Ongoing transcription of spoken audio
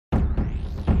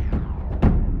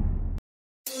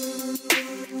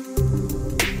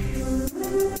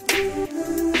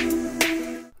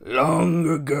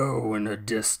ago in a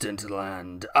distant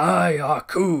land, I,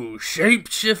 Aku,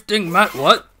 shape-shifting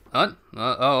What?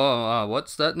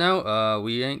 What's that now?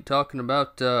 We ain't talking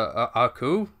about,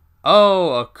 Aku?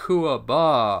 Oh,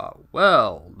 Akua'ba.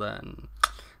 Well, then,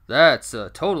 that's a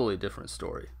totally different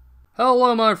story.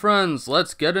 Hello, my friends.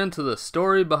 Let's get into the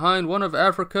story behind one of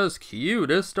Africa's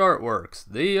cutest artworks,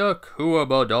 the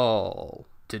Akua'ba doll.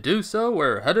 To do so,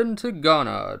 we're heading to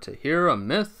Ghana to hear a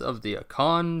myth of the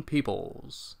Akan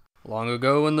peoples. Long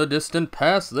ago in the distant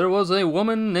past, there was a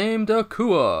woman named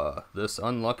Akua. This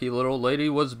unlucky little lady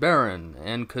was barren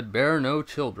and could bear no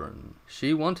children.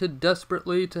 She wanted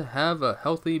desperately to have a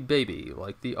healthy baby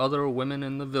like the other women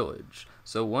in the village,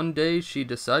 so one day she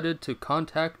decided to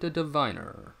contact a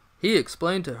diviner. He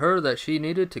explained to her that she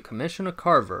needed to commission a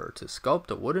carver to sculpt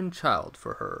a wooden child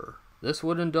for her. This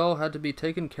wooden doll had to be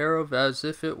taken care of as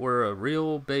if it were a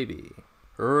real baby.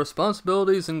 Her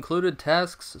responsibilities included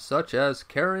tasks such as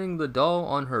carrying the doll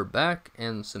on her back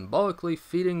and symbolically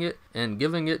feeding it and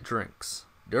giving it drinks.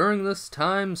 During this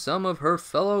time, some of her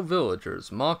fellow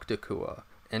villagers mocked Akua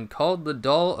and called the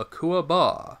doll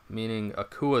Akua'ba, meaning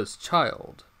Akua's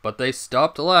child. But they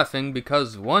stopped laughing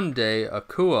because one day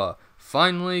Akua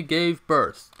finally gave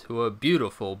birth to a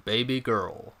beautiful baby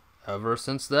girl. Ever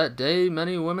since that day,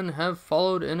 many women have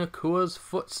followed in Akua's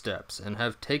footsteps and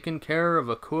have taken care of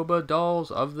Akua'ba dolls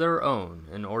of their own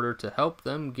in order to help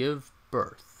them give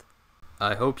birth.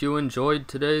 I hope you enjoyed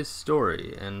today's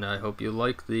story, and I hope you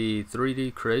like the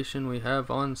 3D creation we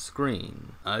have on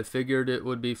screen. I figured it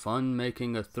would be fun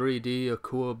making a 3D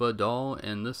Akua'ba doll,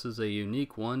 and this is a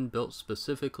unique one built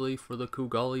specifically for the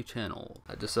Kugali channel.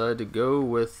 I decided to go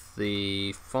with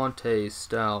the fonte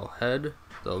style head,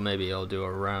 though maybe I'll do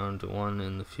a round one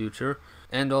in the future.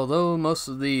 And although most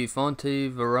of the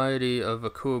fonte variety of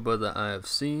Akua'ba that I have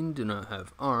seen do not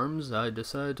have arms, I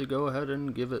decided to go ahead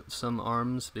and give it some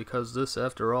arms because this,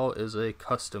 after all, is a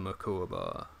custom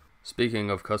Akua'ba. Speaking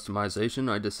of customization,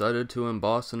 I decided to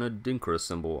emboss an Adinkra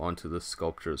symbol onto the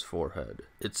sculpture's forehead.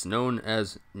 It's known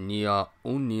as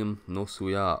onnim no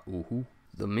suya uhu.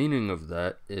 The meaning of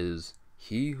that is,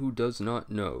 he who does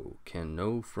not know can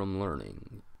know from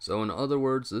learning. So in other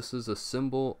words, this is a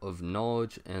symbol of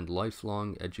knowledge and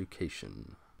lifelong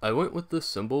education. I went with this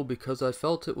symbol because I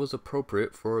felt it was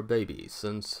appropriate for a baby,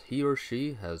 since he or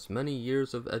she has many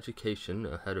years of education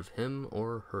ahead of him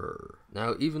or her.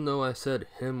 Now, even though I said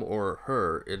him or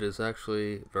her, it is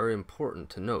actually very important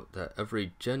to note that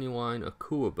every genuine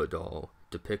Akua'ba doll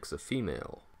depicts a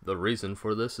female. The reason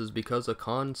for this is because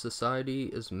Akan society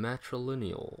is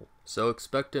matrilineal, so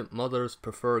expectant mothers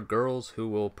prefer girls who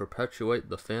will perpetuate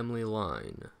the family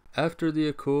line. After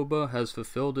the Akua'ba has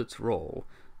fulfilled its role,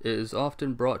 it is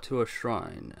often brought to a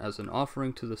shrine as an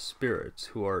offering to the spirits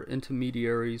who are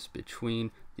intermediaries between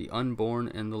the unborn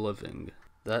and the living.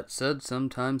 That said,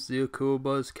 sometimes the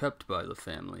Akua'ba is kept by the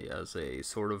family as a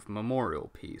sort of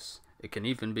memorial piece. It can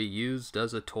even be used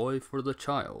as a toy for the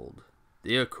child.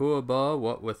 The Akua'ba,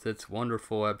 what with its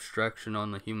wonderful abstraction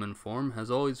on the human form, has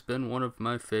always been one of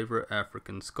my favorite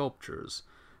African sculptures,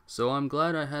 so I'm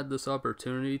glad I had this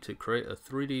opportunity to create a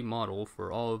 3D model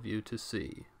for all of you to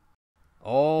see.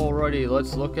 Alrighty,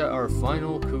 let's look at our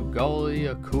final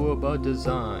Kugali Akua'ba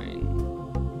design.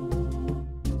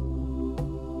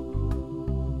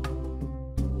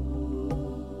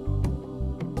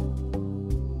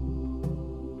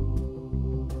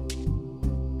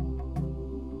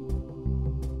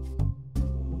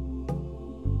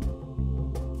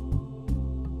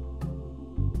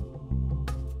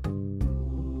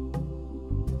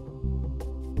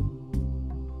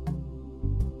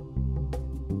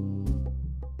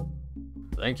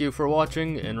 Thank you for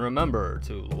watching, and remember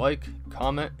to like,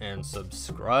 comment, and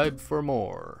subscribe for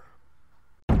more.